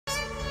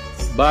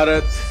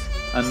Bharat,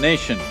 a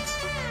nation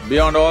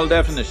beyond all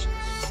definitions,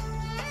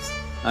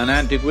 an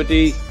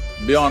antiquity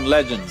beyond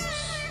legends,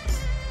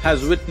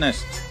 has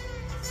witnessed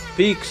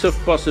peaks of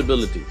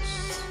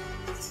possibilities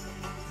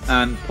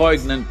and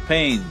poignant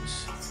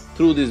pains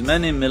through these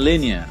many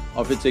millennia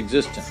of its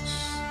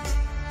existence.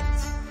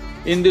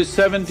 In these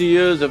 70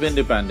 years of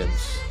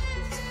independence,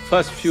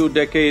 first few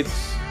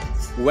decades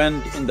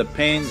went in the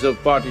pains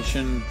of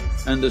partition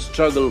and the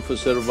struggle for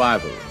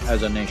survival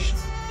as a nation.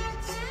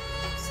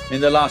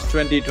 In the last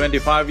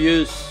 20-25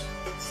 years,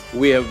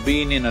 we have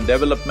been in a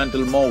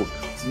developmental mode.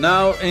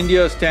 Now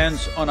India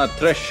stands on a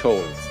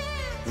threshold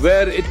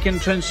where it can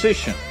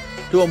transition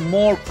to a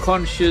more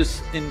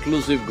conscious,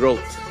 inclusive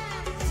growth.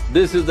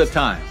 This is the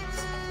time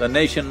the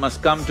nation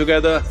must come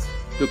together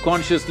to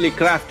consciously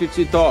craft its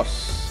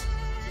ethos,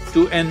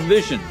 to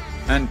envision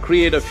and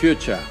create a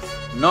future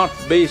not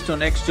based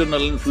on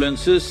external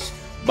influences,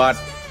 but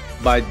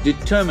by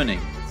determining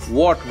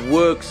what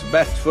works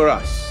best for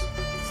us.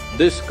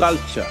 This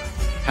culture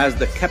has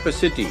the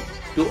capacity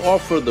to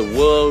offer the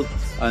world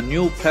a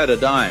new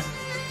paradigm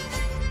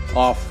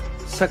of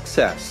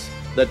success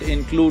that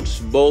includes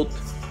both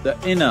the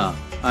inner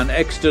and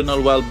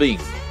external well-being.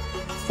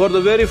 For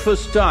the very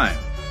first time,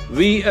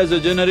 we as a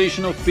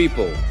generation of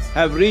people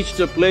have reached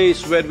a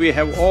place where we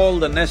have all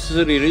the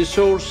necessary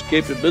resource,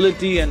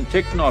 capability and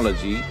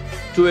technology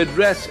to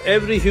address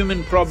every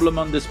human problem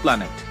on this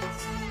planet.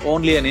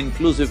 Only an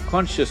inclusive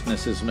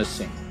consciousness is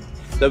missing.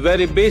 The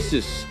very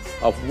basis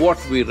of what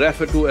we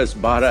refer to as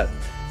Bharat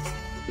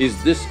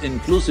is this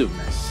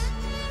inclusiveness.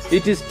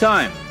 It is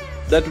time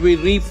that we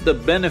reap the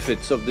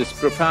benefits of this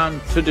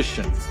profound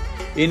tradition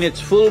in its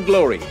full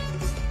glory.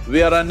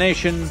 We are a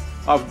nation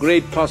of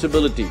great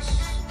possibilities,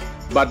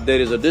 but there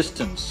is a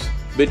distance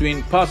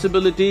between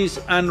possibilities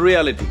and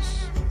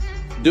realities.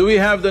 Do we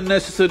have the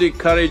necessary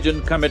courage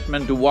and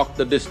commitment to walk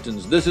the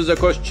distance? This is a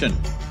question.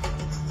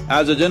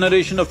 As a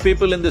generation of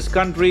people in this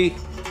country,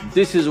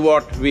 this is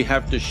what we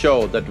have to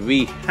show, that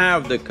we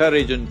have the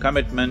courage and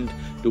commitment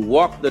to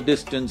walk the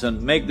distance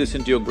and make this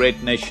into a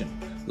great nation.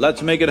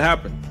 Let's make it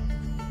happen.